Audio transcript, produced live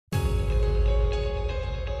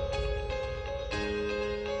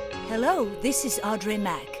Hello, this is Audrey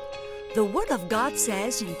Mack. The Word of God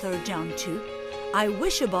says in 3 John 2, I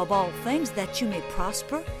wish above all things that you may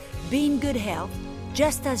prosper, be in good health,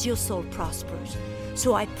 just as your soul prospers.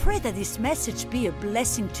 So I pray that this message be a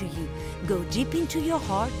blessing to you. Go deep into your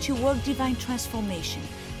heart to work divine transformation,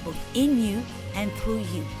 both in you and through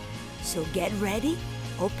you. So get ready,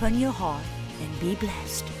 open your heart, and be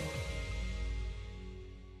blessed.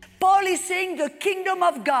 Paul is saying the kingdom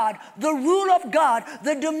of God, the rule of God,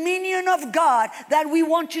 the dominion of God that we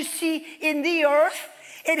want to see in the earth,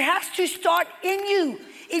 it has to start in you,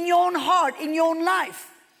 in your own heart, in your own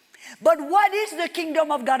life. But what is the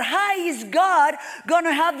kingdom of God? How is God going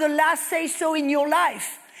to have the last say-so in your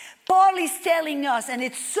life? Paul is telling us, and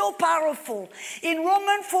it's so powerful. In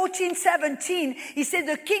Romans 14:17, he said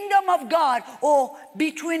the kingdom of God, or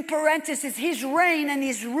between parentheses, his reign and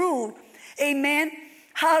his rule, amen,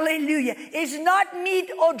 hallelujah, is not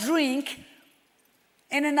meat or drink.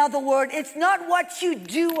 In another word, it's not what you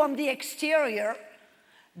do on the exterior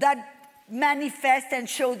that manifests and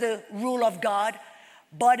show the rule of God,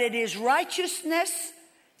 but it is righteousness,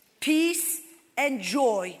 peace, and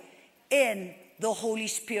joy in the Holy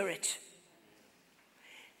Spirit.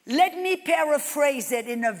 Let me paraphrase it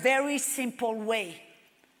in a very simple way.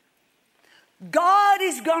 God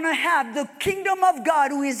is going to have the kingdom of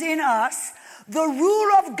God who is in us, the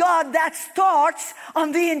rule of God that starts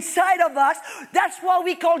on the inside of us. That's why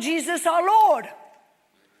we call Jesus our Lord.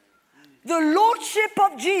 The lordship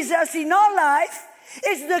of Jesus in our life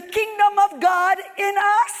is the kingdom of God in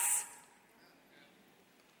us.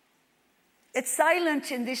 It's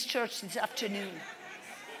silent in this church this afternoon.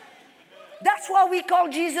 That's why we call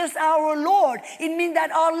Jesus our Lord. It means that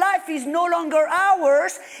our life is no longer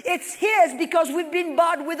ours, it's His, because we've been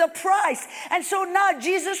bought with a price. And so now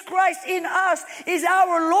Jesus Christ in us is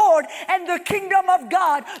our Lord, and the kingdom of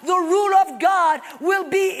God, the rule of God will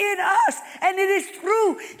be in us. And it is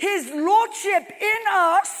through His lordship in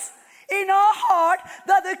us, in our heart,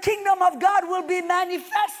 that the kingdom of God will be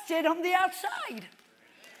manifested on the outside.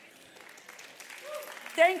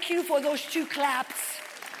 Thank you for those 2 claps.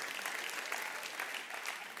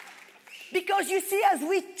 Because you see, as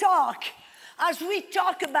we talk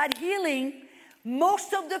about healing,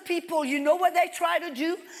 most of the people, you know what they try to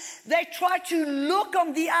do? They try to look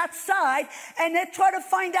on the outside and they try to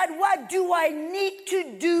find out, what do I need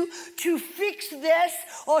to do to fix this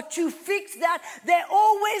or to fix that? They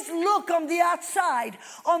always look on the outside,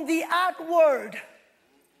 on the outward.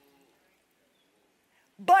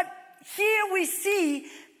 But here we see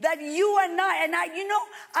that you and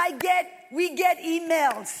we get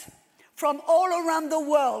emails from all around the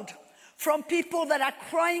world, from people that are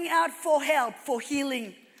crying out for help, for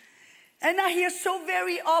healing. And I hear so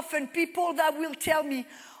very often people that will tell me,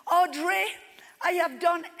 Audrey, I have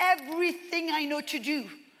done everything I know to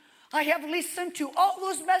do. I have listened to all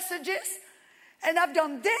those messages, and I've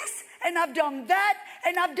done this, and I've done that,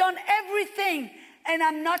 and I've done everything, and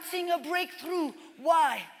I'm not seeing a breakthrough.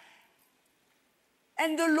 Why?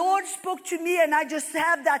 And the Lord spoke to me, and I just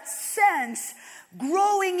have that sense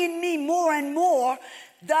growing in me more and more,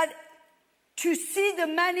 that to see the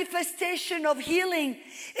manifestation of healing,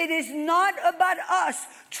 it is not about us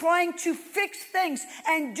trying to fix things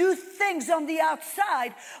and do things on the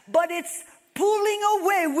outside, but it's pulling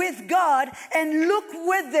away with God and look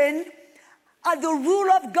within at the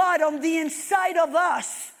rule of God on the inside of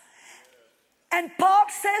us. And Paul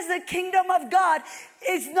says the kingdom of God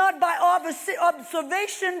is not by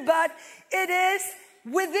observation, but it is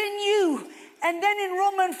within you. And then in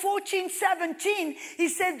Romans 14:17, he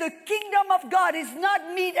said the kingdom of God is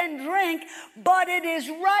not meat and drink, but it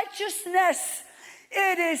is righteousness,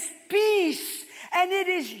 it is peace, and it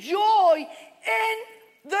is joy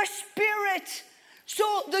in the Spirit.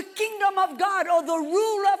 So the kingdom of God, or the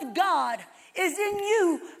rule of God, is in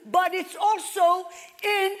you, but it's also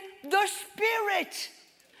in the Spirit.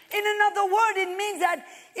 In another word, it means that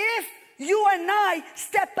if you and I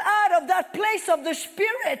step out of that place of the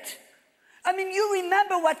Spirit, I mean, you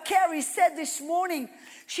remember what Carrie said this morning.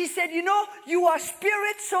 She said, you are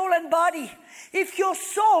spirit, soul, and body. If your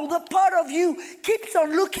soul, the part of you, keeps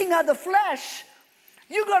on looking at the flesh,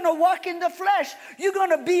 you're going to walk in the flesh. You're going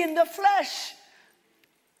to be in the flesh.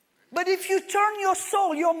 But if you turn your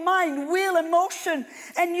soul, your mind, will, emotion,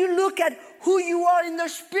 and you look at who you are in the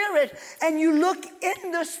Spirit, and you look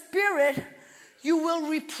in the Spirit, you will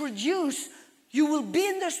reproduce. You will be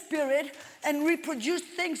in the Spirit and reproduce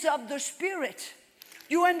things of the Spirit.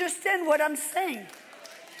 You understand what I'm saying?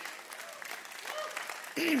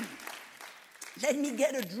 Let me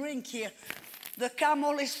get a drink here. The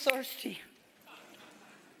camel is thirsty.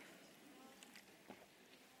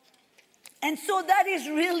 And so that is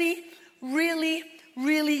really, really,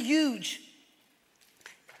 really huge.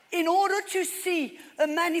 In order to see a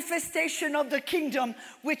manifestation of the kingdom,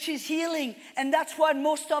 which is healing, and that's what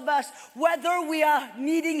most of us, whether we are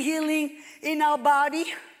needing healing in our body,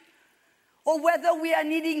 or whether we are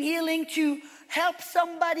needing healing to help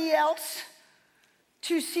somebody else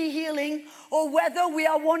to see healing, or whether we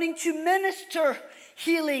are wanting to minister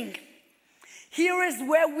healing, here is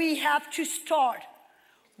where we have to start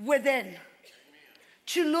within.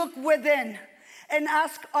 To look within and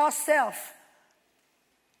ask ourselves,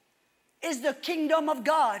 is the kingdom of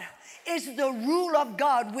God, is the rule of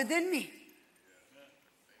God within me?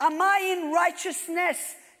 Am I in righteousness,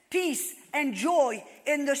 peace, and joy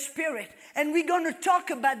in the Spirit? And we're going to talk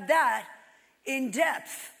about that in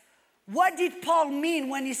depth. What did Paul mean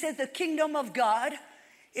when he said the kingdom of God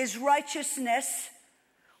is righteousness?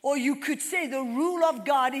 Or you could say the rule of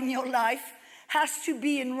God in your life has to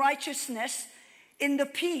be in righteousness, in the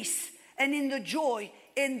peace, and in the joy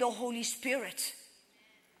in the Holy Spirit.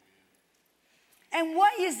 And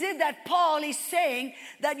why is it that Paul is saying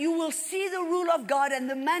that you will see the rule of God and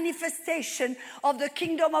the manifestation of the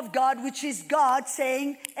kingdom of God, which is God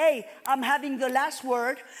saying, hey, I'm having the last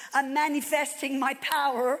word. I'm manifesting my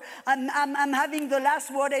power. I'm having the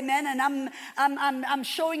last word, amen. And I'm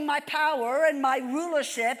showing my power and my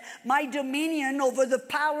rulership, my dominion over the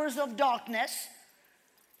powers of darkness.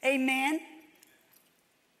 Amen.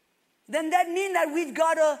 Then that means that we've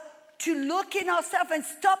got to look in ourselves and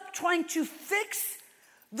stop trying to fix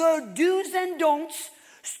the do's and don'ts.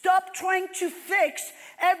 Stop trying to fix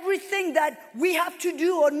everything that we have to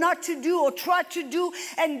do or not to do or try to do.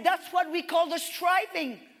 And that's what we call the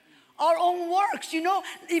striving, our own works. You know,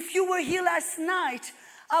 if you were here last night,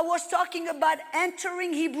 I was talking about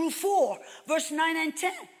entering Hebrew 4, verse 9 and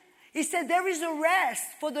 10. He said there is a rest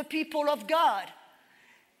for the people of God.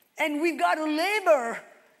 And we've got to labor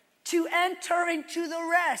to enter into the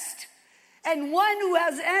rest. And one who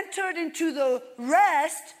has entered into the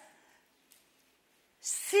rest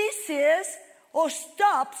ceases or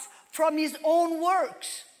stops from his own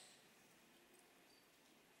works.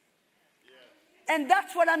 And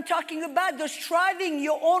that's what I'm talking about, the striving,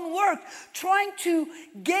 your own work, trying to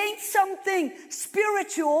gain something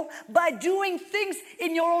spiritual by doing things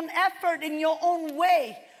in your own effort, in your own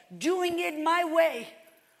way, doing it my way.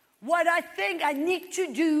 What I think I need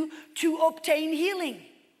to do to obtain healing.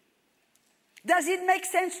 Does it make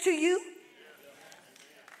sense to you?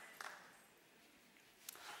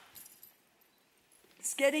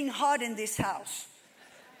 It's getting hot in this house.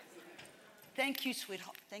 Thank you,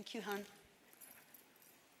 sweetheart. Thank you, hon.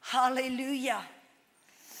 Hallelujah.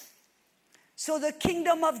 So the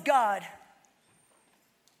kingdom of God.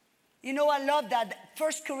 You know, I love that.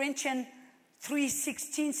 1 Corinthians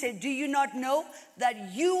 3:16 said, do you not know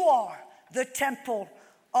that you are the temple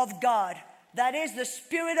of God? That is the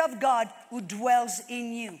Spirit of God who dwells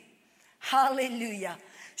in you. Hallelujah.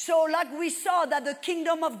 So like we saw that the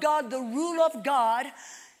kingdom of God, the rule of God,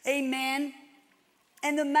 amen,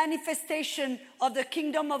 and the manifestation of the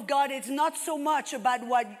kingdom of God, it's not so much about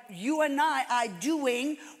what you and I are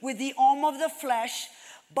doing with the arm of the flesh,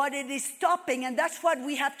 but it is stopping, and that's what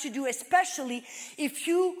we have to do, especially if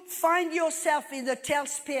you find yourself in the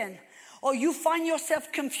tailspin, or you find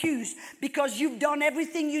yourself confused because you've done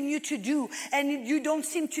everything you knew to do and you don't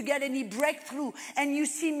seem to get any breakthrough and you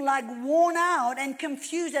seem like worn out and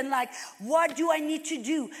confused and like, what do I need to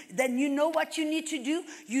do? Then you know what you need to do?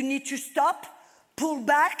 You need to stop, pull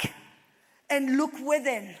back, and look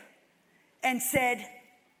within and said,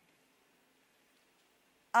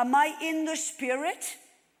 am I in the Spirit,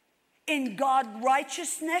 in God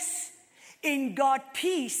righteousness, in God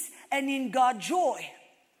peace, and in God joy?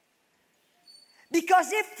 Because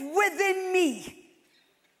if within me,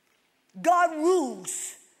 God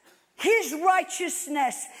rules, His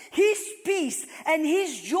righteousness, His peace, and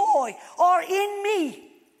His joy are in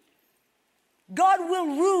me, God will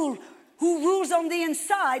rule. Who rules on the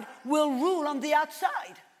inside will rule on the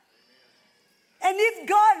outside. And if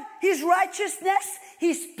God, His righteousness,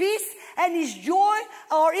 His peace, and His joy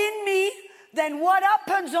are in me, then what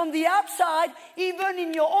happens on the outside, even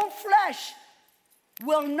in your own flesh,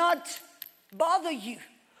 will not bother you,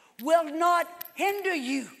 will not hinder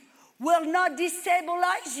you, will not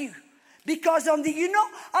destabilize you. Because have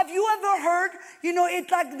you ever heard,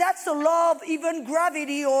 it's like that's a law of even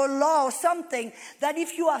gravity or law or something, that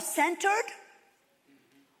if you are centered,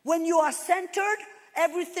 when you are centered,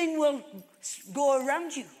 everything will go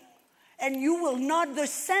around you. And the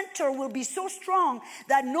center will be so strong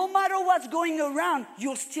that no matter what's going around,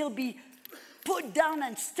 you'll still be put down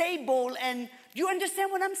and stable. And do you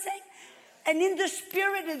understand what I'm saying? And in the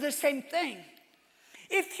spirit is the same thing.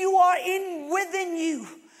 If you are within you,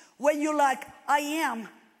 when you're like, I am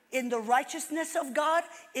in the righteousness of God,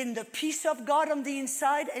 in the peace of God on the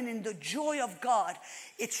inside, and in the joy of God,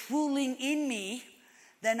 it's ruling in me,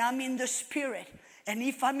 then I'm in the spirit. And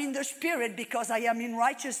if I'm in the spirit because I am in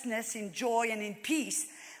righteousness, in joy, and in peace,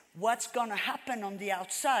 what's going to happen on the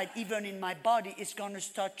outside, even in my body, is going to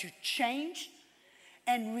start to change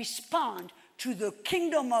and respond to the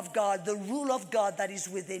kingdom of God, the rule of God that is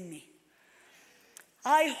within me.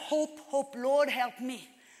 I hope, Lord, help me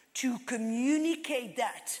to communicate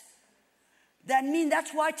that.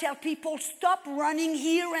 That's why I tell people, stop running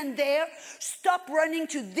here and there. Stop running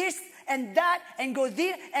to this and that and go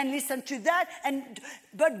there and listen to that.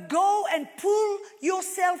 But go and pull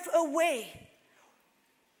yourself away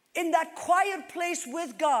in that quiet place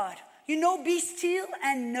with God. Be still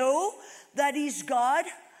and know that He's God.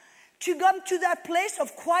 To come to that place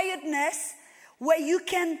of quietness where you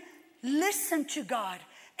can listen to God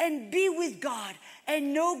and be with God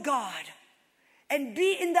and know God. And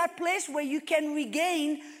be in that place where you can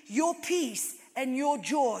regain your peace and your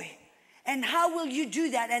joy. And how will you do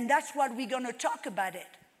that? And that's what we're going to talk about it.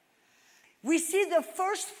 We see the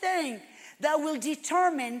first thing that will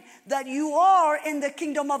determine that you are in the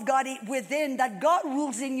kingdom of God within, that God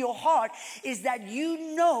rules in your heart, is that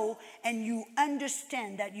you know and you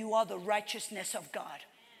understand that you are the righteousness of God.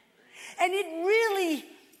 And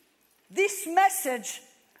this message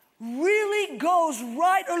really goes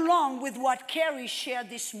right along with what Carrie shared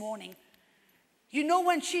this morning.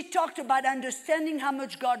 When she talked about understanding how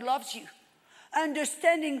much God loves you,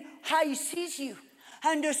 understanding how He sees you,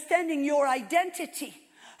 understanding your identity,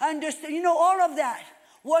 all of that,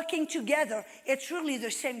 working together, it's really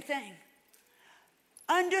the same thing.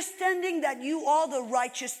 Understanding that you are the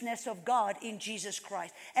righteousness of God in Jesus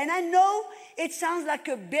Christ. And I know it sounds like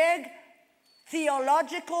a big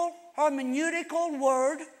theological, hermeneutical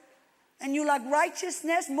word. And you like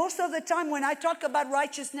righteousness. Most of the time when I talk about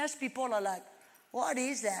righteousness, people are like, what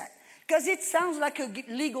is that? Because it sounds like a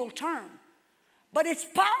legal term. But it's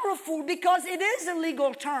powerful because it is a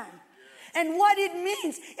legal term. And what it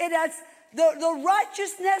means, it has the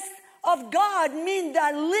righteousness of God means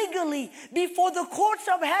that legally, before the courts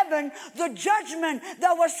of heaven, the judgment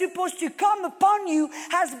that was supposed to come upon you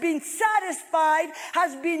has been satisfied,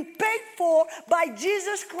 has been paid for by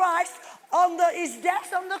Jesus Christ His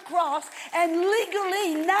death on the cross. And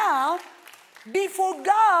legally now, before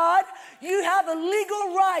God, you have a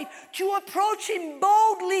legal right to approach Him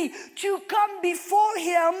boldly, to come before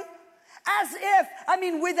Him as if,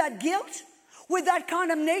 without guilt, without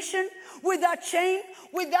condemnation, without shame,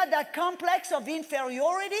 without that complex of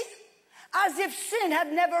inferiority, as if sin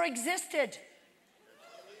had never existed.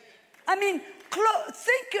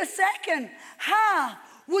 Think a second. How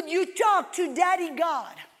would you talk to Daddy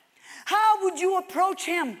God? How would you approach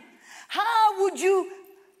Him? How would you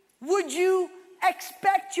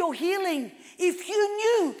expect your healing if you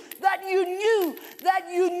knew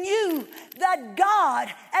that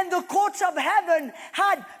God and the courts of heaven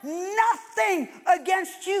had nothing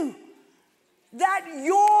against you?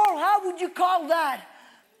 How would you call that?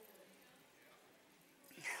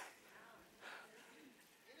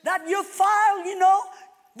 That your file,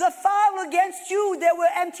 the file against you, there were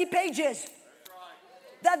empty pages.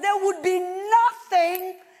 That there would be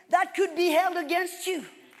nothing that could be held against you.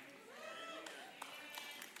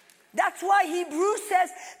 That's why Hebrews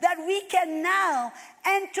says that we can now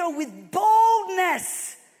enter with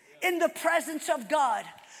boldness in the presence of God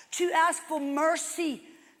to ask for mercy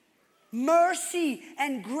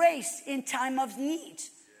and grace in time of need.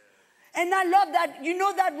 And I love that,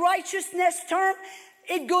 that righteousness term,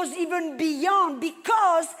 it goes even beyond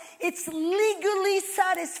because it's legally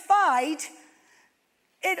satisfied.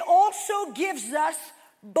 It also gives us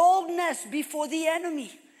boldness before the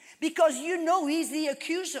enemy because he's the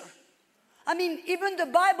accuser. Even the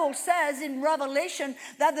Bible says in Revelation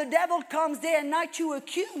that the devil comes day and night to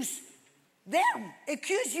accuse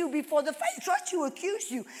you before the face, try to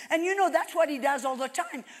accuse you. And that's what he does all the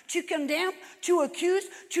time, to condemn, to accuse,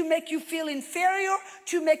 to make you feel inferior,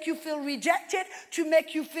 to make you feel rejected, to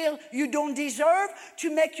make you feel you don't deserve,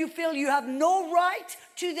 to make you feel you have no right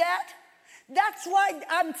to that. That's why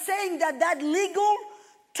I'm saying that legal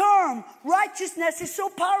term, righteousness, is so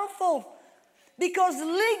powerful. Because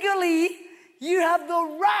legally, you have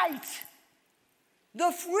the right,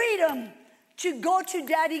 the freedom to go to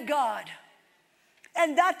Daddy God.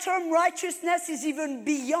 And that term righteousness is even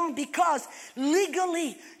beyond because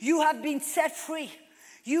legally you have been set free.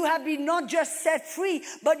 You have been not just set free,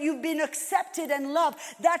 but you've been accepted and loved.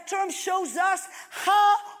 That term shows us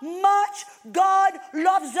how much God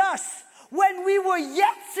loves us. when we were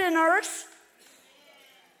yet sinners,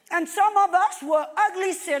 and some of us were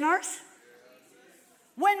ugly sinners,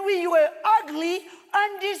 when we were ugly,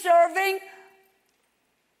 undeserving,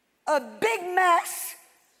 a big mess,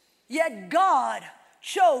 yet God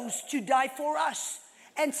chose to die for us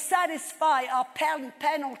and satisfy our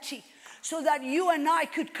penalty so that you and I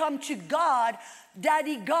could come to God,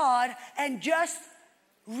 Daddy God, and just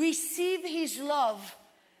receive His love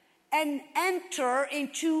and enter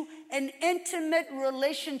into an intimate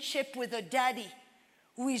relationship with a daddy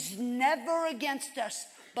who is never against us,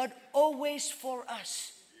 but always for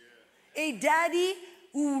us. A daddy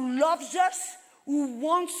who loves us, who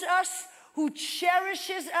wants us, who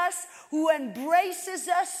cherishes us, who embraces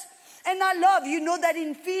us. And I love, you know that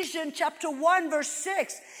in Ephesians chapter 1, verse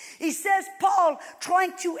 6, it says, Paul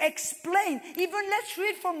trying to explain, even let's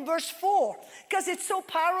read from verse 4, because it's so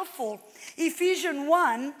powerful. Ephesians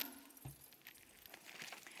 1,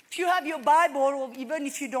 if you have your Bible, or even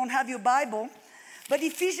if you don't have your Bible, but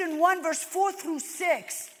Ephesians 1, verse 4 through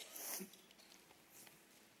 6.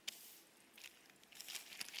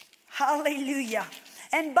 Hallelujah.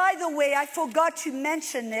 And by the way, I forgot to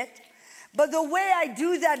mention it, but the way I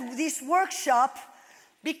do that, this workshop,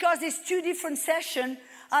 because it's 2 different sessions,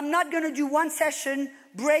 I'm not going to do one session,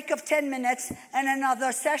 break of 10 minutes, and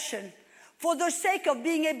another session. For the sake of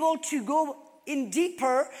being able to go in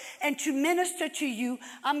deeper and to minister to you,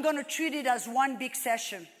 I'm going to treat it as one big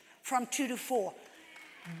session from 2 to 4.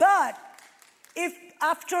 But if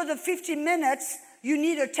after the 50 minutes, you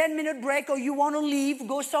need a 10-minute break or you want to leave,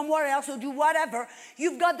 go somewhere else or do whatever,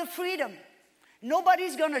 you've got the freedom.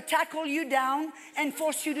 Nobody's going to tackle you down and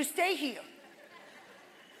force you to stay here.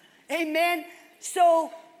 Amen.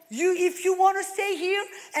 So if you want to stay here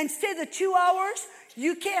and stay the 2 hours,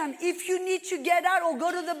 you can. If you need to get out or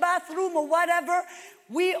go to the bathroom or whatever,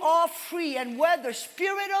 we are free. And where the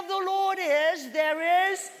Spirit of the Lord is,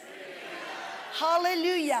 there is freedom.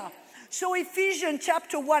 Hallelujah. So Ephesians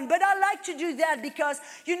chapter 1. But I like to do that because,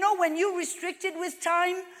 you know, when you're restricted with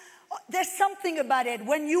time, there's something about it.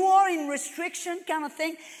 When you are in restriction kind of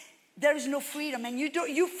thing, there is no freedom. And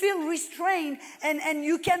you feel restrained and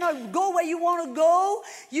you cannot go where you want to go.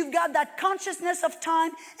 You've got that consciousness of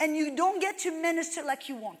time and you don't get to minister like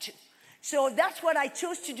you want to. So that's what I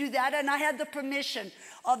chose to do that. And I had the permission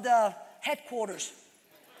of the headquarters.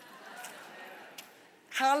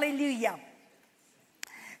 Hallelujah.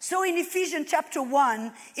 So in Ephesians chapter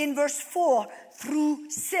 1, in verse 4 through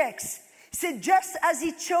 6, it said, just as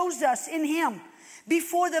He chose us in Him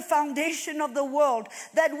before the foundation of the world,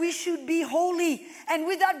 that we should be holy and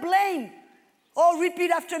without blame. Oh, repeat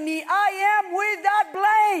after me, I am without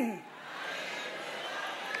blame.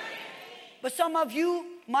 But some of you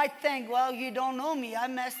might think, well, you don't know me. I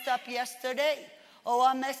messed up yesterday. Oh,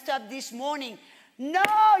 I messed up this morning. No,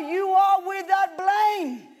 you are without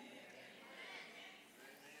blame.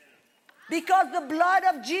 Because the blood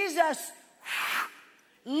of Jesus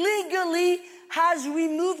legally has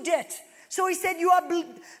removed it. So He said, you are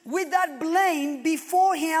without blame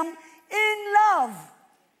before Him in love.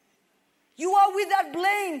 You are without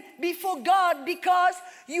blame before God because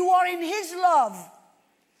you are in His love.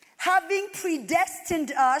 Having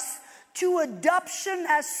predestined us to adoption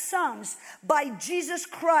as sons by Jesus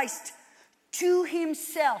Christ to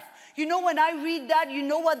Himself. You know, when I read that, you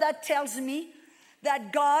know what that tells me?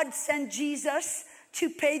 That God sent Jesus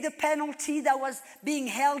to pay the penalty that was being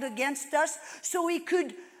held against us so He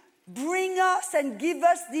could bring us and give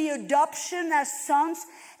us the adoption as sons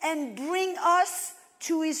and bring us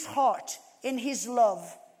to His heart in His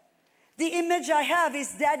love. The image I have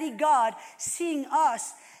is Daddy God seeing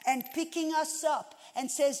us and picking us up and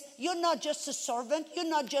says, you're not just a servant, you're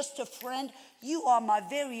not just a friend, you are my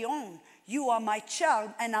very own. You are my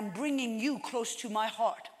child and I'm bringing you close to my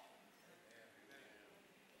heart.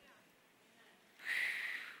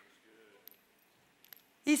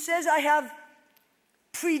 He says, I have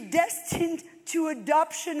predestined to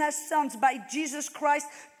adoption as sons by Jesus Christ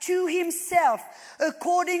to Himself,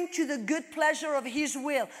 according to the good pleasure of His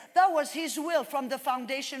will. That was His will from the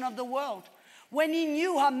foundation of the world. When He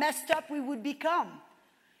knew how messed up we would become,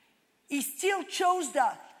 He still chose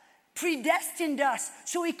us, predestined us,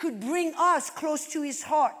 so He could bring us close to His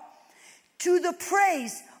heart. To the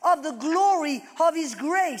praise of the glory of His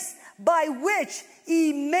grace, by which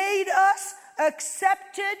He made us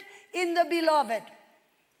accepted in the beloved.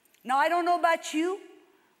 Now, I don't know about you,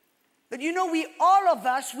 but you know, all of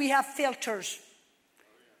us, we have filters.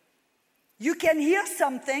 You can hear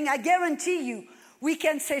something, I guarantee you, we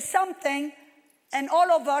can say something, and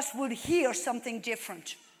all of us would hear something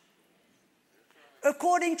different.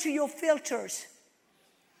 According to your filters.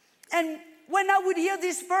 And when I would hear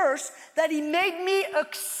this verse, that he made me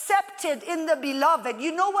accepted in the beloved,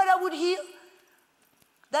 you know what I would hear?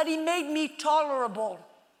 That he made me tolerable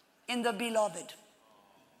in the beloved.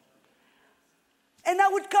 And I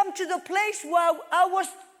would come to the place where I was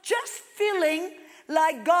just feeling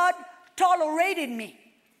like God tolerated me.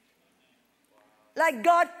 Like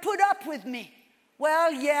God put up with me.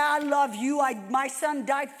 Well, yeah, I love you. My son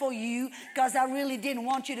died for you because I really didn't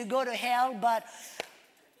want you to go to hell, but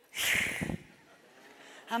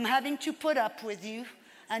I'm having to put up with you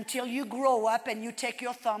until you grow up and you take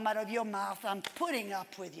your thumb out of your mouth. I'm putting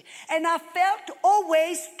up with you. And I felt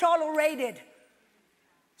always tolerated.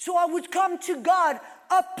 So I would come to God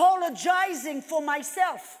apologizing for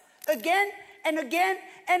myself again and again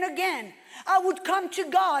and again. I would come to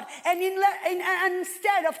God and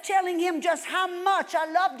instead of telling him just how much I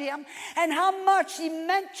loved him and how much he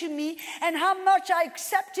meant to me and how much I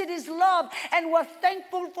accepted his love and was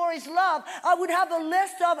thankful for his love, I would have a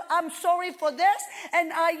list of, I'm sorry for this,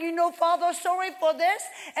 and Father, sorry for this,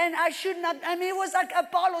 and I should not. I mean, it was like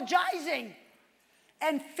apologizing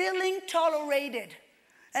and feeling tolerated.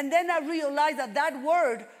 And then I realized that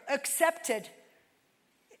word, accepted,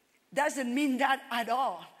 doesn't mean that at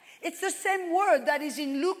all. It's the same word that is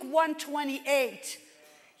in Luke 1:28.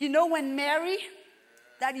 You know, when Mary,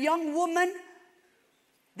 that young woman,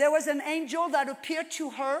 there was an angel that appeared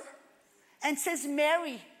to her and says,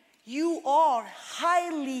 Mary, you are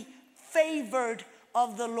highly favored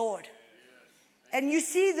of the Lord. And you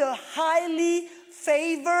see, the highly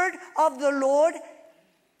favored of the Lord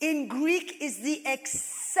in Greek is the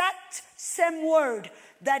exact same word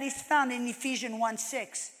that is found in Ephesians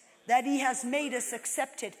 1:6, that he has made us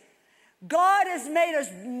accepted. God has made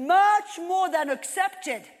us much more than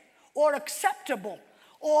accepted or acceptable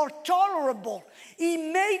or tolerable. He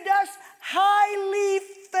made us highly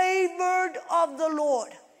favored of the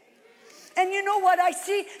Lord. And you know what I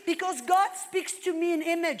see? Because God speaks to me in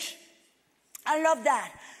image. I love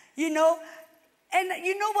that, And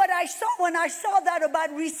you know what I saw when I saw that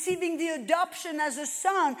about receiving the adoption as a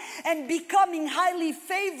son and becoming highly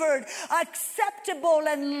favored, acceptable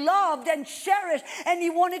and loved and cherished. And he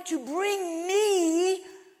wanted to bring me,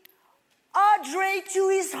 Audrey, to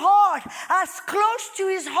his heart, as close to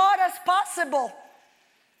his heart as possible.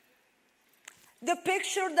 The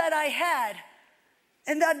picture that I had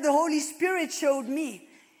and that the Holy Spirit showed me,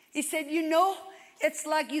 he said, it's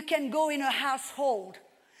like you can go in a household.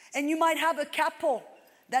 And you might have a couple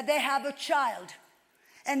that they have a child.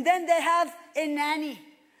 And then they have a nanny.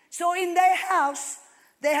 So in their house,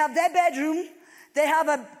 they have their bedroom. They have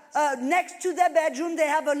next to their bedroom, they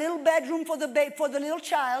have a little bedroom for the little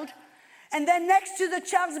child. And then next to the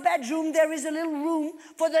child's bedroom, there is a little room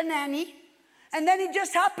for the nanny. And then it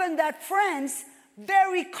just happened that friends,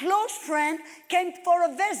 very close friend, came for a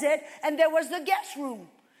visit, and there was the guest room.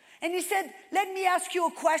 And he said, let me ask you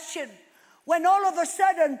a question. When all of a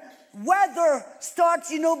sudden weather starts,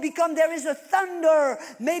 there is a thunder,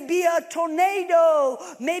 maybe a tornado,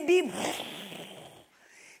 maybe.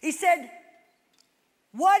 He said,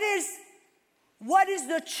 what is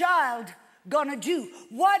the child gonna do?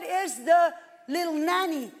 What is the little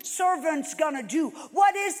nanny servant's gonna do?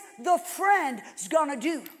 What is the friend's gonna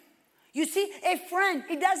do? You see, a friend,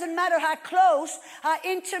 it doesn't matter how close, how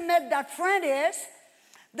intimate that friend is,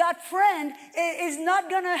 that friend is not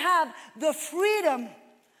going to have the freedom,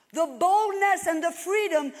 the boldness and the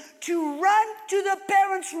freedom to run to the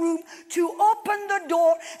parents' room, to open the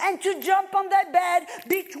door and to jump on that bed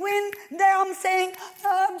between them saying,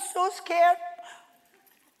 I'm so scared.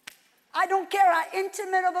 I don't care how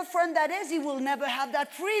intimate of a friend that is, he will never have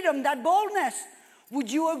that freedom, that boldness. Would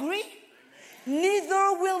you agree?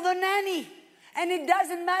 Neither will the nanny. And it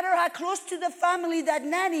doesn't matter how close to the family that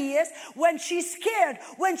nanny is, when she's scared,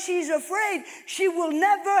 when she's afraid, she will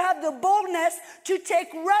never have the boldness to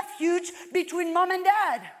take refuge between mom and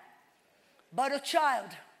dad. But a child,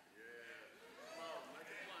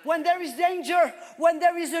 when there is danger, when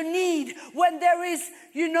there is a need, when there is,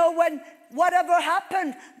 when whatever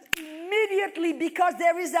happened, immediately, because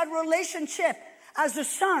there is that relationship, as a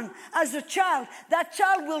son, as a child, that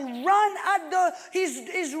child will run at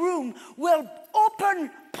his room, will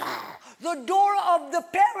open the door of the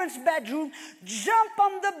parents' bedroom, jump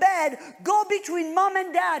on the bed, go between mom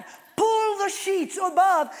and dad, pull the sheets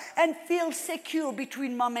above, and feel secure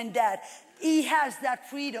between mom and dad. He has that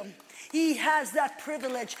freedom. He has that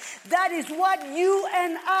privilege. That is what you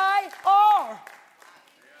and I are.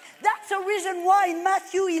 That's the reason why in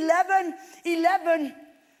Matthew 11,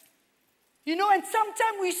 and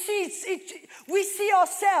sometimes we see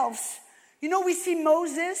ourselves. We see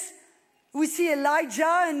Moses, we see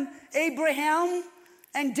Elijah and Abraham,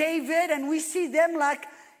 and David, and we see them like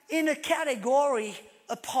in a category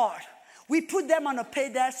apart. We put them on a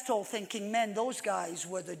pedestal thinking, man, those guys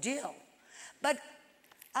were the deal. But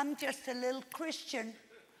I'm just a little Christian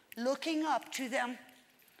looking up to them.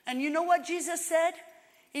 And you know what Jesus said?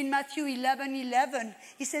 In Matthew 11:11,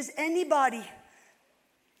 he says, anybody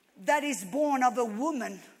that is born of a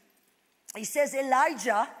woman, he says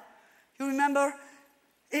Elijah, you remember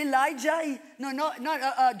Elijah?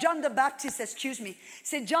 John the Baptist, excuse me. He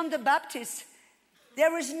said, John the Baptist,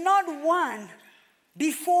 there is not one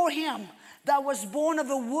before him that was born of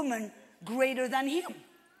a woman greater than him.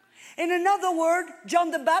 In another word,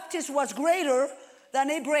 John the Baptist was greater than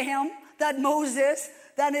Abraham, than Moses,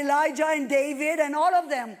 than Elijah and David and all of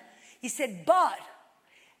them. He said, but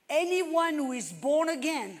anyone who is born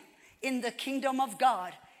again in the kingdom of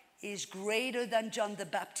God is greater than John the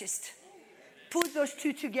Baptist. Put those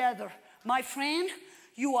two together. My friend,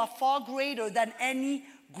 you are far greater than any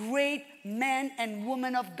great man and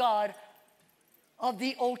woman of God of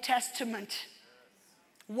the Old Testament.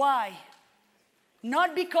 Why?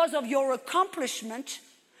 Not because of your accomplishment,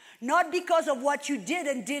 not because of what you did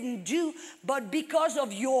and didn't do, but because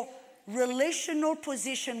of your relational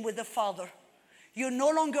position with the Father. You're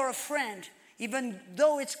no longer a friend, even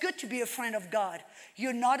though it's good to be a friend of God.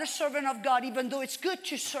 You're not a servant of God, even though it's good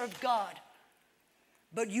to serve God.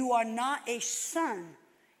 But you are not a son,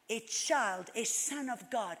 a child, a son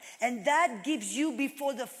of God. And that gives you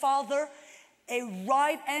before the Father a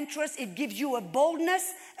right interest. It gives you a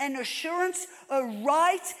boldness, an assurance, a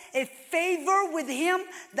right, a favor with him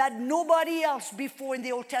that nobody else before in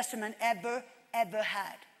the Old Testament ever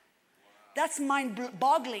had. That's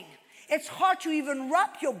mind-boggling. It's hard to even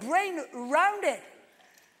wrap your brain around it.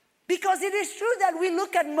 Because it is true that we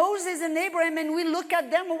look at Moses and Abraham and we look at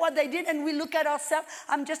them and what they did and we look at ourselves.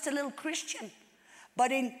 I'm just a little Christian.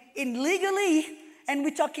 But in legally, and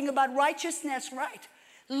we're talking about righteousness, right?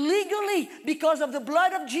 Legally, because of the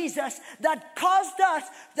blood of Jesus that caused us,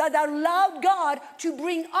 that allowed God to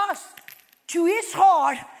bring us to his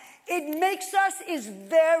heart, it makes us his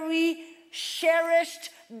very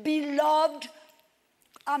cherished, beloved,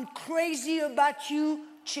 I'm crazy about you,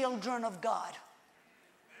 children of God.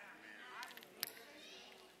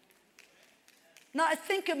 Now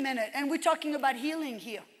think a minute, and we're talking about healing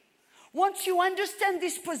here. Once you understand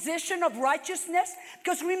this position of righteousness,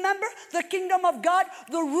 because remember, the kingdom of God,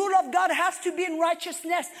 the rule of God has to be in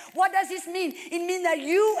righteousness. What does this mean? It means that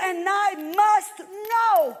you and I must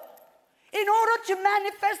know. In order to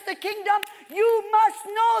manifest the kingdom, you must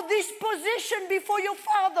know this position before your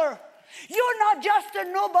Father. You're not just a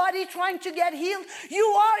nobody trying to get healed. You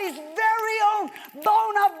are his very own,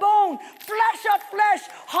 bone of bone, flesh of flesh,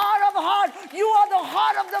 heart of heart. You are the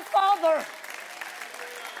heart of the Father.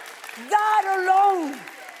 That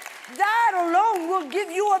alone will give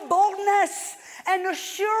you a boldness and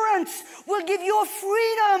assurance, will give you a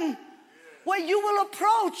freedom where you will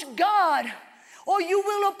approach God, or you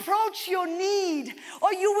will approach your need,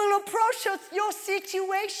 or you will approach your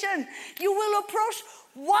situation. You will approach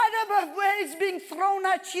whatever is being thrown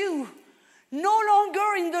at you, no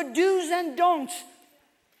longer in the do's and don'ts,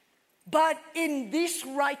 but in this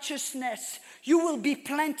righteousness. You will be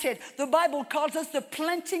planted. The Bible calls us the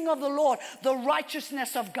planting of the Lord, the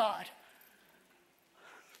righteousness of God.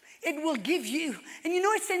 It will give you. And you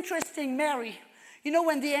know, it's interesting, Mary. You know,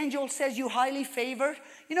 when the angel says you're highly favored,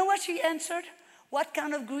 you know what she answered? What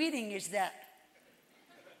kind of greeting is that?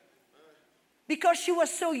 Because she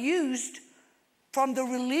was so used from the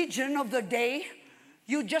religion of the day,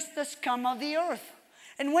 you're just the scum of the earth.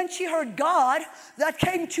 And when she heard God, that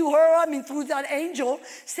came to her, through that angel,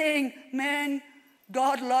 saying, man,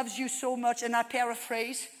 God loves you so much. And I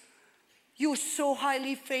paraphrase, you're so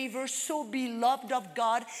highly favored, so beloved of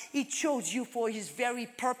God. He chose you for his very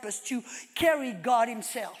purpose, to carry God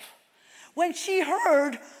himself. When she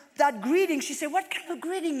heard that greeting, she said, what kind of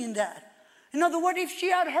greeting in that? In other words, if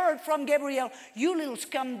she had heard from Gabriel, you little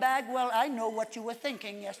scumbag, well, I know what you were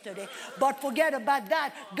thinking yesterday. But forget about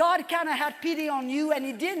that. God kind of had pity on you, and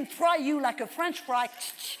he didn't fry you like a French fry,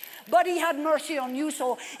 but he had mercy on you,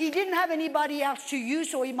 so he didn't have anybody else to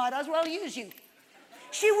use, so he might as well use you.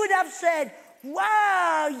 She would have said,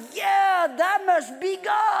 wow, yeah, that must be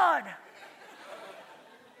God.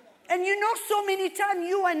 And you know, so many times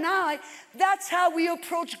you and I, that's how we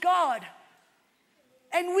approach God.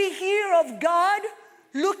 And we hear of God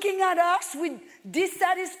looking at us with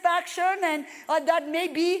dissatisfaction and that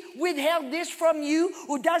maybe withheld this from you,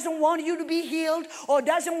 or doesn't want you to be healed, or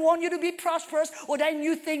doesn't want you to be prosperous, or then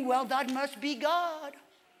you think, well, that must be God.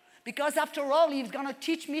 Because after all, he's going to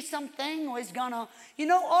teach me something, or he's going to,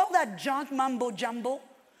 all that junk mumbo jumbo.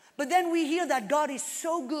 But then we hear that God is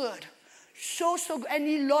so good, so good, and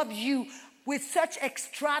He loves you with such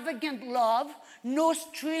extravagant love, no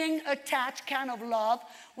string attached kind of love.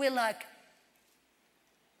 We're like,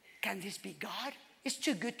 can this be God? It's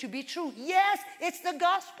too good to be true. Yes, it's the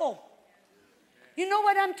gospel. You know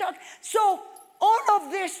what I'm talking? So all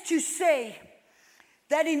of this to say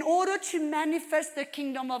that in order to manifest the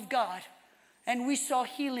kingdom of God, and we saw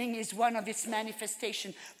healing is one of its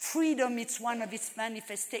manifestation, freedom it's one of its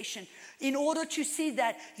manifestation. In order to see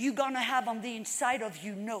that, you're going to have on the inside of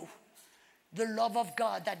you the love of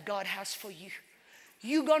God that God has for you.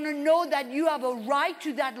 You're going to know that you have a right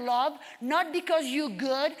to that love, not because you're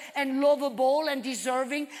good and lovable and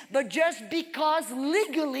deserving, but just because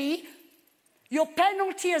legally your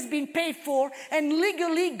penalty has been paid for, and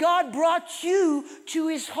legally God brought you to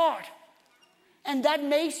His heart. And that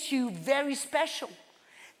makes you very special.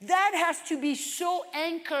 That has to be so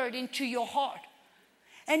anchored into your heart.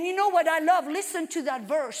 And you know what I love? Listen to that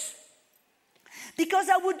verse. Because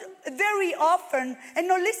I would very often, and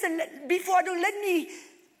no, listen, before I do, let me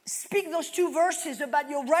speak those two verses about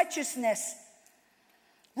your righteousness.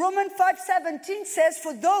 Romans 5:17 says,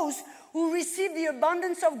 for those who receive the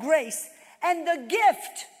abundance of grace and the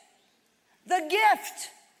gift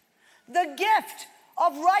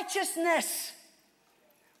of righteousness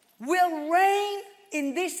will reign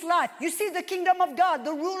in this life. You see, the kingdom of God,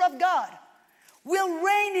 the rule of God, will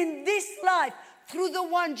reign in this life through the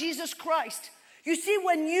one, Jesus Christ. You see,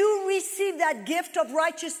 when you receive that gift of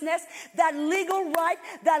righteousness, that legal right,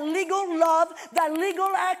 that legal love, that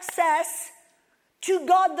legal access to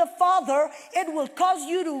God the Father, it will cause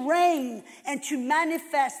you to reign and to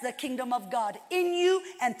manifest the kingdom of God in you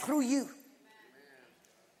and through you.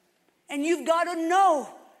 And you've got to know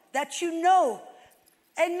that you know.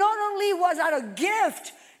 And not only was that a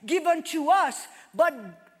gift given to us, but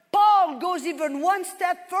Paul goes even one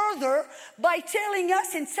step further by telling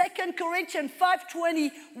us in 2 Corinthians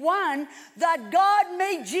 5:21 that God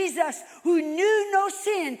made Jesus, who knew no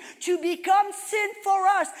sin, to become sin for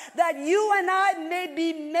us, that you and I may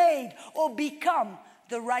be made or become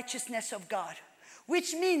the righteousness of God.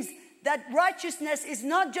 Which means that righteousness is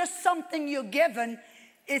not just something you're given,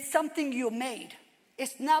 it's something you're made.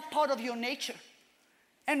 It's not part of your nature.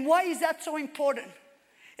 And why is that so important?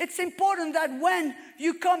 It's important that when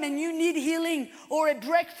you come and you need healing or a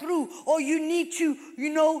breakthrough, or you need to,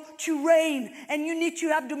 to reign, and you need to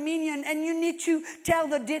have dominion, and you need to tell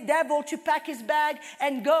the devil to pack his bag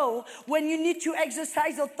and go, when you need to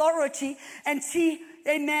exercise authority and see,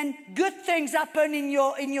 amen, good things happen in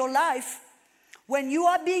your life, when you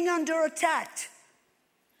are being attacked,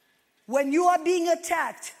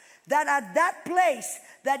 that at that place,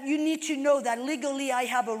 that you need to know that legally I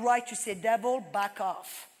have a right to say, devil, back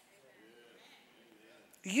off.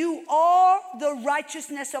 You are the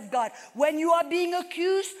righteousness of God. When you are being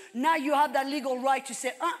accused, now you have that legal right to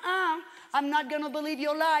say, I'm not going to believe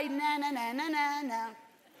your lie. No.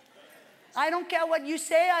 I don't care what you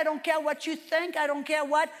say. I don't care what you think. I don't care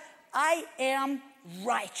what. I am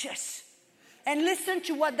righteous. And listen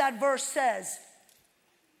to what that verse says.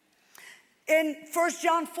 In 1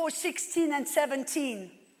 John 4:16 and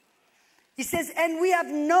 17, he says, and we have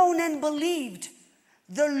known and believed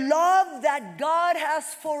the love that God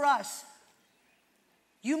has for us.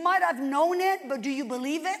 You might have known it, but do you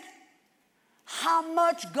believe it? How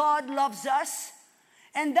much God loves us.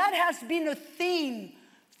 And that has been a theme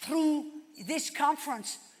through this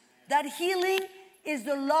conference, that healing is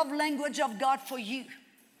the love language of God for you.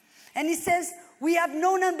 And he says, we have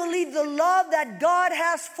known and believed the love that God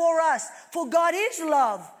has for us. For God is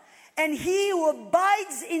love. And he who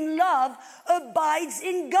abides in love abides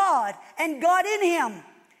in God, and God in him.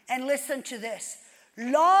 And listen to this.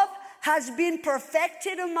 Love has been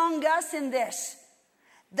perfected among us in this,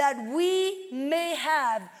 that we may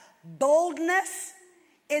have boldness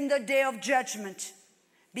in the day of judgment.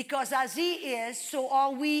 Because as he is, so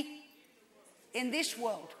are we in this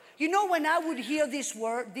world. You know, when I would hear this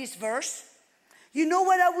verse, you know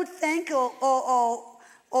what I would think, or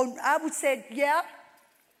I would say, yeah,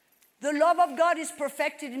 the love of God is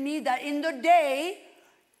perfected in me, that in the day,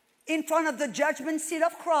 in front of the judgment seat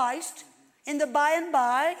of Christ, in the by and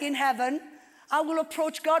by, in heaven, I will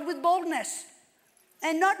approach God with boldness.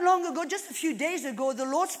 And not long ago, just a few days ago, the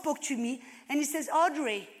Lord spoke to me, and he says,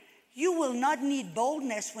 Audrey, you will not need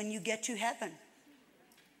boldness when you get to heaven.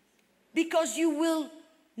 Because you will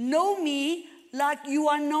know me like you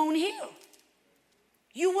are known here.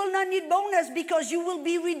 You will not need boldness because you will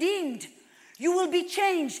be redeemed. You will be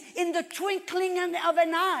changed in the twinkling of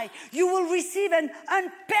an eye. You will receive an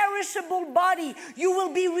unperishable body. You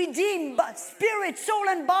will be redeemed, but spirit, soul,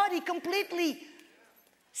 and body completely.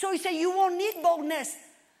 So he said, you won't need boldness.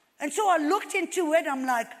 And so I looked into it. I'm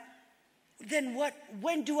like, then what?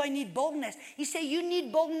 When do I need boldness? He said, you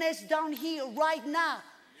need boldness down here right now.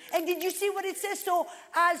 And did you see what it says? So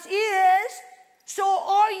as is, so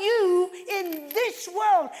are you in this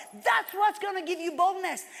world. That's what's going to give you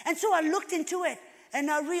boldness. And so I looked into it. And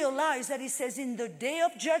I realized that it says in the day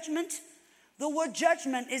of judgment, the word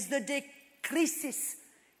judgment is the day krisis,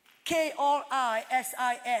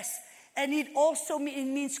 K-R-I-S-I-S. And it also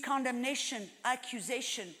means condemnation,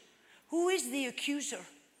 accusation. Who is the accuser?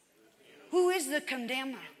 Who is the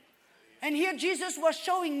condemner? And here Jesus was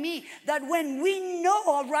showing me that when we know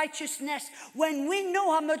our righteousness, when we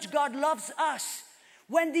know how much God loves us,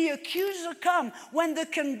 when the accuser comes, when the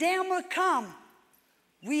condemner comes,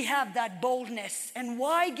 we have that boldness. And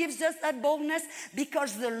why gives us that boldness?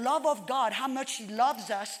 Because the love of God, how much He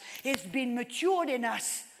loves us, has been matured in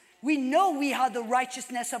us. We know we have the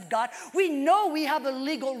righteousness of God. We know we have a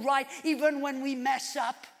legal right even when we mess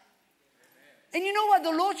up. And you know what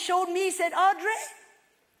the Lord showed me? He said, Audrey,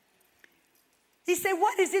 He said,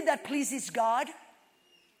 what is it that pleases God?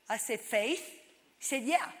 I said, faith. He said,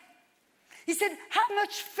 yeah. He said, how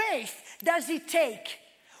much faith does it take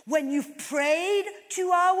when you've prayed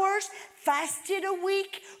 2 hours, fasted a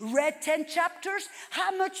week, read 10 chapters?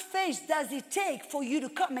 How much faith does it take for you to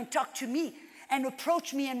come and talk to me and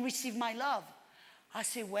approach me and receive my love? I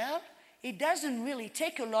said, well, it doesn't really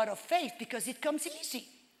take a lot of faith because it comes easy.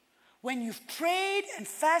 When you've prayed and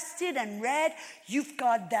fasted and read, you've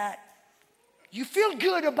got that. You feel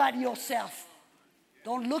good about yourself.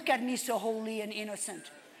 Don't look at me so holy and innocent.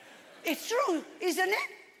 It's true, isn't it?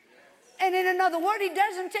 And in another word, it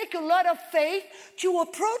doesn't take a lot of faith to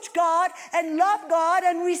approach God and love God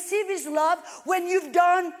and receive His love when you've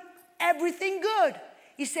done everything good.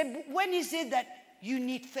 He said, when is it that you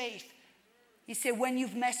need faith? He said, when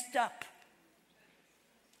you've messed up.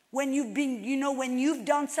 When you've been, when you've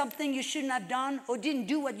done something you shouldn't have done or didn't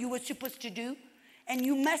do what you were supposed to do, and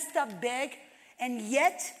you messed up big, and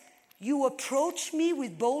yet you approach me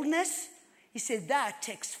with boldness. He said, that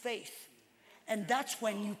takes faith. And that's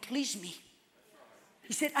when you please me.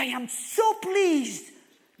 He said, I am so pleased,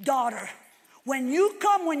 daughter, when you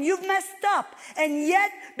come, when you've messed up, and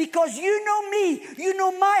yet because you know me, you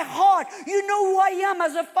know my heart, you know who I am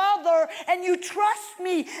as a father, and you trust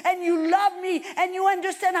me, and you love me, and you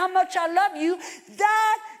understand how much I love you,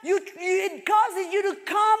 that it causes you to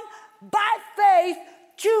come by faith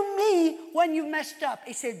to me when you messed up.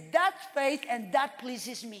 He said, that's faith, and that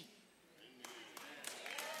pleases me.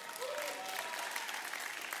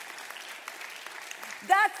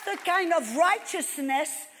 That's the kind of righteousness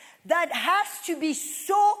that has to be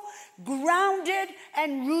so grounded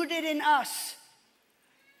and rooted in us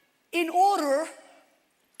in order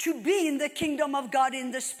to be in the kingdom of God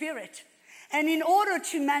in the Spirit. And in order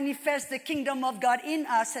to manifest the kingdom of God in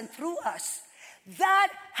us and through us,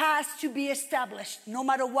 that has to be established no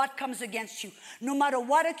matter what comes against you, no matter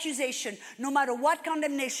what accusation, no matter what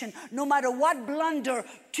condemnation, no matter what blunder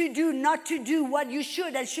to do, not to do what you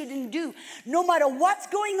should and shouldn't do, no matter what's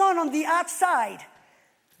going on the outside,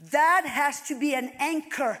 that has to be an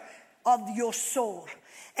anchor of your soul.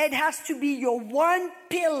 It has to be your one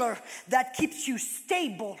pillar that keeps you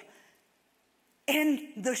stable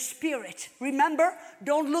in the Spirit. Remember,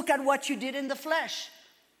 don't look at what you did in the flesh,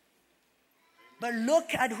 but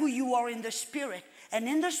look at who you are in the Spirit. And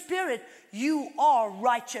in the Spirit, you are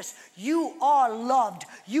righteous. You are loved.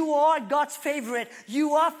 You are God's favorite.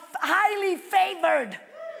 You are highly favored.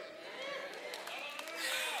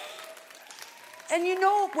 And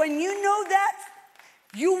when you know that,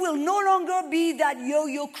 you will no longer be that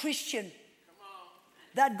yo-yo Christian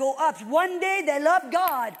that go up. One day they love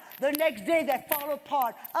God. The next day they fall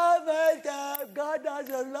apart. Oh my God, God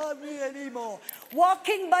doesn't love me anymore.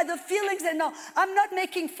 Walking by the feelings. And no, I'm not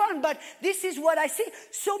making fun, but this is what I see.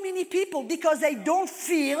 So many people, because they don't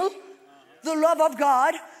feel the love of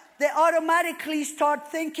God, they automatically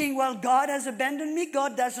start thinking, well, God has abandoned me.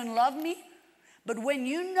 God doesn't love me. But when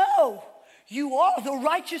you know you are the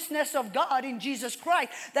righteousness of God in Jesus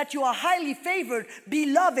Christ, that you are highly favored,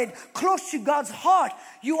 beloved, close to God's heart,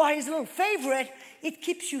 you are His little favorite, it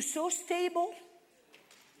keeps you so stable.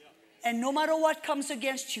 And no matter what comes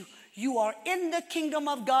against you, you are in the kingdom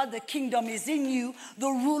of God. The kingdom is in you. The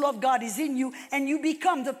rule of God is in you. And you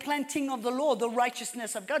become the planting of the Lord, the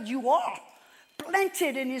righteousness of God. You are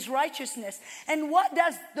planted in His righteousness. And what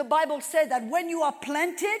does the Bible say? That when you are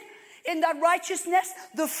planted in that righteousness,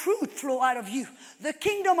 the fruit flow out of you. The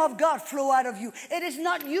kingdom of God flow out of you. It is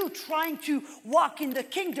not you trying to walk in the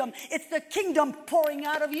kingdom. It's the kingdom pouring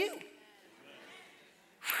out of you.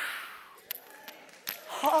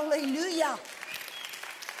 Hallelujah.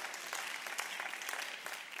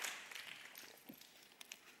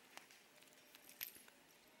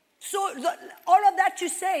 So all of that to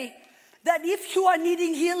say that if you are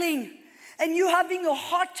needing healing and you're having a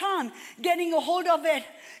hard time getting a hold of it,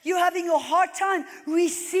 you're having a hard time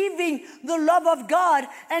receiving the love of God,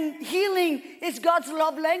 and healing is God's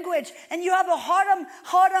love language, and you have a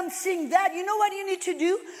hard time seeing that, you know what you need to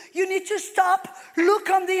do? You need to stop, look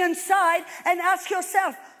on the inside, and ask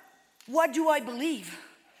yourself, what do I believe?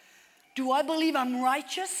 Do I believe I'm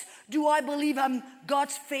righteous? Do I believe I'm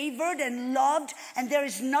God's favored and loved, and there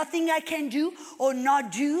is nothing I can do or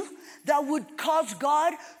not do that would cause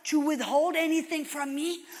God to withhold anything from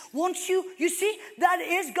me? Won't you see, that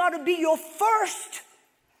is got to be your first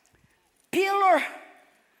pillar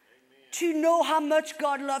to know how much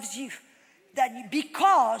God loves you. That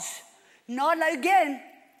because, not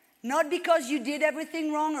because you did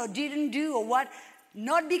everything wrong or didn't do or what,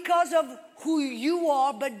 not because of who you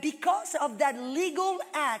are, but because of that legal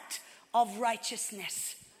act of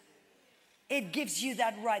righteousness. It gives you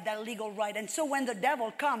that right, that legal right. And so when the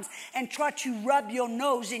devil comes and tries to rub your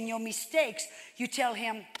nose in your mistakes, you tell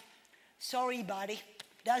him, sorry, buddy,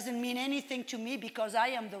 doesn't mean anything to me because I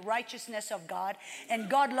am the righteousness of God. And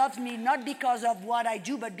God loves me not because of what I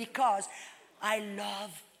do, but because I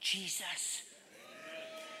love Jesus.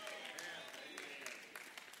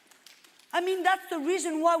 I mean, that's the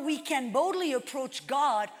reason why we can boldly approach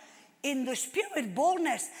God in the spirit,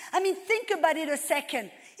 boldness. I mean, think about it a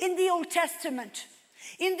second. In the Old Testament,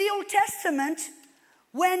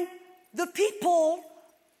 when the people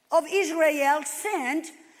of Israel sinned,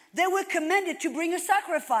 they were commanded to bring a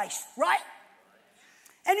sacrifice, right?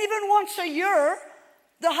 And even once a year,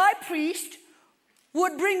 the high priest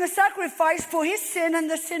would bring a sacrifice for his sin and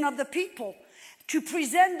the sin of the people to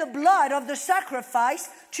present the blood of the sacrifice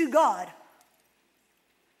to God.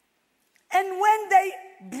 And when they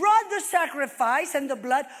brought the sacrifice and the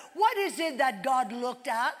blood, what is it that God looked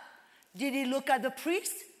at? Did he look at the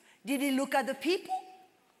priest? Did he look at the people?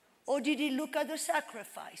 Or did he look at the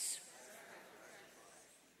sacrifice?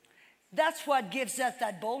 That's what gives us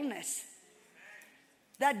that boldness.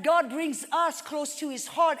 That God brings us close to his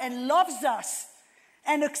heart and loves us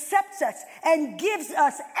and accepts us and gives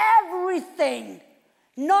us everything.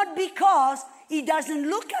 Not because he doesn't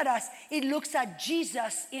look at us. He looks at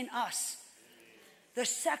Jesus in us. The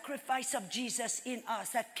sacrifice of Jesus in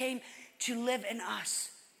us that came to live in us.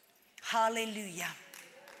 Hallelujah.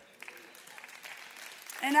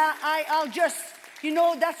 And I'll just,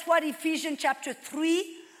 that's what Ephesians chapter 3,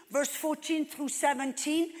 verse 14 through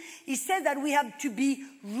 17, he said that we have to be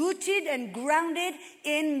rooted and grounded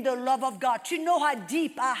in the love of God. To know how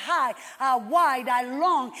deep, how high, how wide, how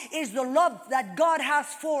long is the love that God has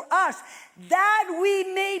for us, that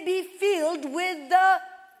we may be filled with the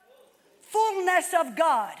fullness of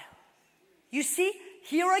God. You see,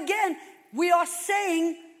 here again, we are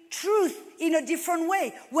saying truth in a different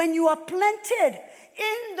way. When you are planted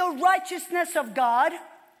in the righteousness of God,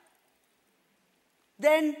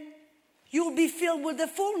 then you'll be filled with the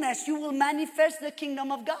fullness. You will manifest the kingdom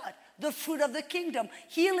of God, the fruit of the kingdom,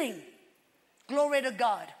 healing. Glory to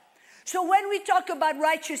God. So when we talk about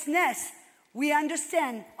righteousness, we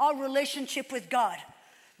understand our relationship with God.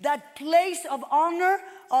 That place of honor,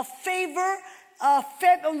 of favor,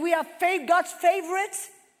 we are God's favorites.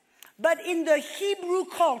 But in the Hebrew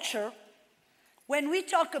culture, when we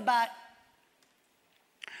talk about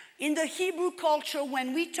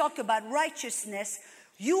righteousness,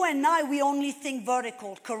 you and I, we only think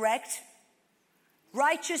vertical, correct?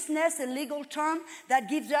 Righteousness, a legal term that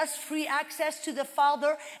gives us free access to the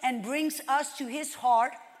Father and brings us to his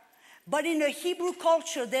heart. But in the Hebrew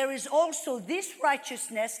culture, there is also this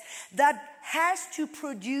righteousness that has to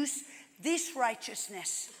produce this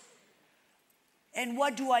righteousness. And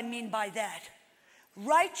what do I mean by that?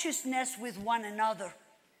 Righteousness with one another.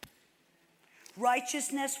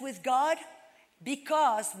 Righteousness with God,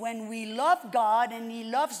 because when we love God and he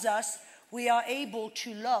loves us, we are able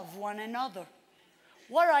to love one another.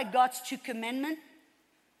 What are God's two commandments?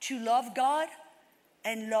 To love God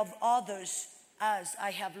and love others as I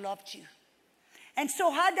have loved you. And so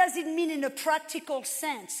how does it mean in a practical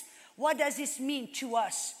sense? What does this mean to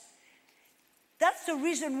us? That's the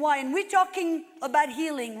reason why, and we're talking about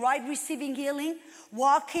healing, right? Receiving healing,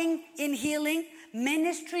 walking in healing,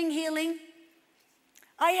 ministering healing.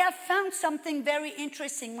 I have found something very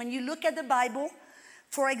interesting when you look at the Bible.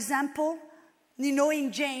 For example,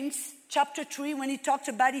 in James chapter 3, when he talks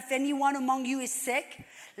about if anyone among you is sick,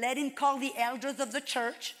 let him call the elders of the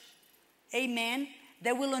church. Amen.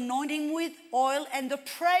 They will anoint him with oil, and the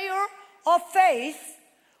prayer of faith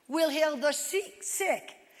will heal the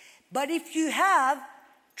sick. But if you have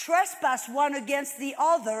trespassed one against the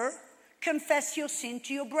other, confess your sin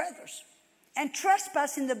to your brothers. And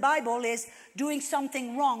trespass in the Bible is doing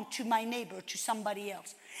something wrong to my neighbor, to somebody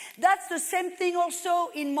else. That's the same thing also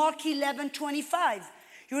in Mark 11:25.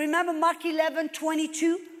 You remember Mark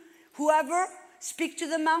 11:22? Whoever speak to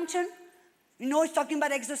the mountain, you know, it's talking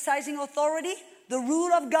about exercising authority, the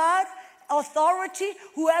rule of God, authority.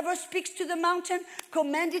 Whoever speaks to the mountain,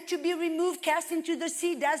 command it to be removed, cast into the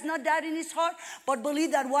sea, does not doubt in his heart, but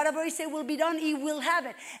believe that whatever he say will be done, he will have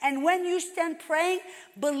it. And when you stand praying,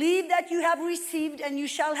 believe that you have received and you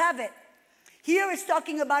shall have it. Here it's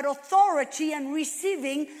talking about authority and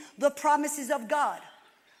receiving the promises of God.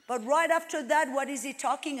 But right after that, what is he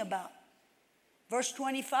talking about? Verse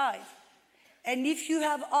 25. And if you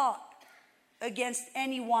have aught against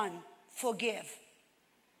anyone, forgive.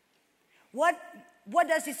 What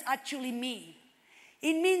does this actually mean?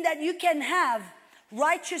 It means that you can have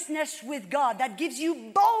righteousness with God that gives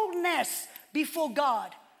you boldness before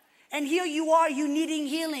God. And here you are, you needing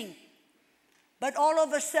healing. But all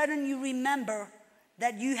of a sudden you remember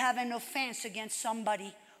that you have an offense against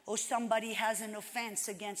somebody, or somebody has an offense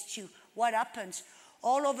against you. What happens?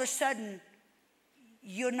 All of a sudden,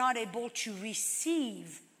 you're not able to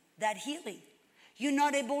receive that healing. You're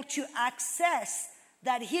not able to access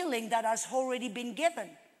that healing that has already been given.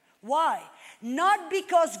 Why? Not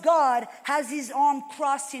because God has his arm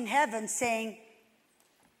crossed in heaven saying,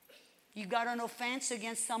 you got an offense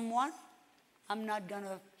against someone? I'm not going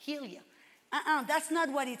to heal you. That's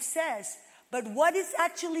not what it says. But what it's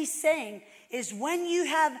actually saying is when you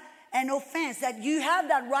have an offense, that you have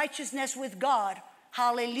that righteousness with God,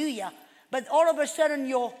 hallelujah, but all of a sudden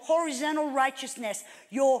your horizontal righteousness,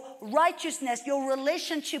 your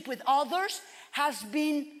relationship with others has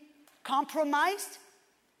been compromised,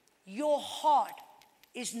 your heart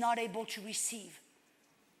is not able to receive.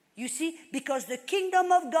 You see, because the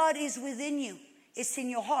kingdom of God is within you. It's in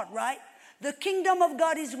your heart, right? The kingdom of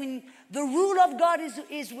God is within, the rule of God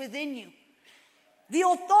is within you. The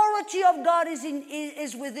authority of God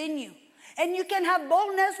is within you. And you can have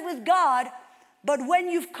boldness with God, but when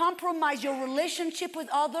you've compromised your relationship with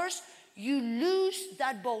others, you lose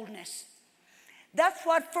that boldness. That's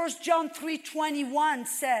what 1 John 3:21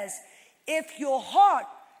 says. If your heart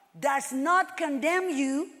does not condemn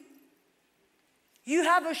you, you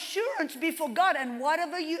have assurance before God, and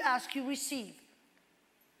whatever you ask, you receive.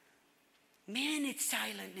 Man, it's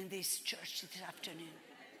silent in this church this afternoon.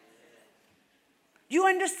 You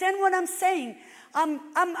understand what I'm saying?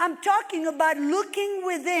 I'm talking about looking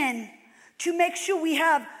within to make sure we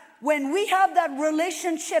have, when we have that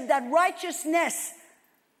relationship, that righteousness,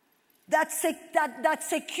 that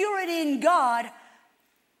security in God,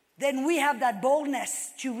 then we have that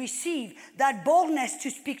boldness to receive, that boldness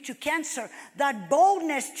to speak to cancer, that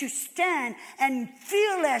boldness to stand and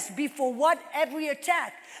fearless before every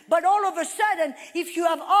attack. But all of a sudden, if you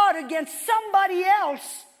have aught against somebody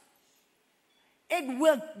else, it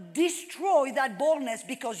will destroy that boldness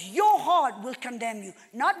because your heart will condemn you.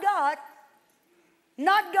 Not God.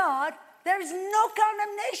 Not God. There is no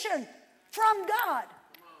condemnation from God.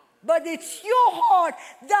 But it's your heart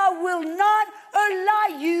that will not allow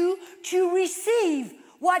you to receive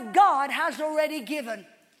what God has already given.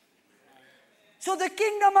 So the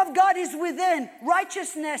kingdom of God is within,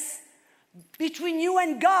 righteousness between you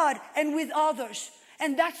and God and with others.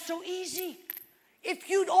 And that's so easy. If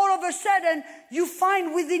you all of a sudden you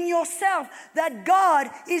find within yourself that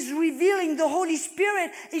God is revealing, the Holy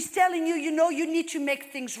Spirit is telling you, you need to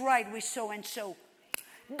make things right with so and so.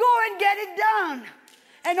 Go and get it done.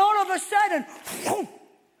 And all of a sudden,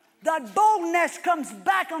 that boldness comes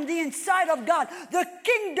back on the inside of God. The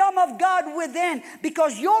kingdom of God within.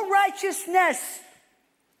 Because your righteousness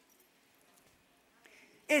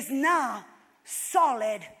is now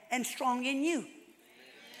solid and strong in you.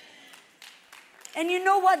 And you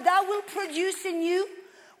know what that will produce in you?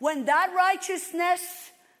 When that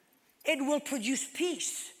righteousness, it will produce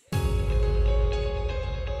peace.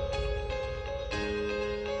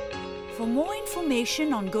 For more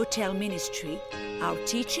information on Go Tell Ministry, our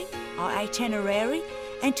teaching, our itinerary,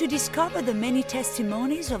 and to discover the many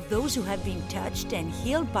testimonies of those who have been touched and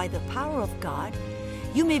healed by the power of God,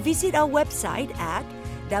 you may visit our website at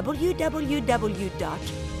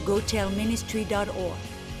www.gotellministry.org.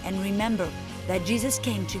 And remember that Jesus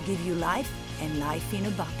came to give you life and life in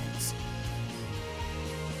abundance.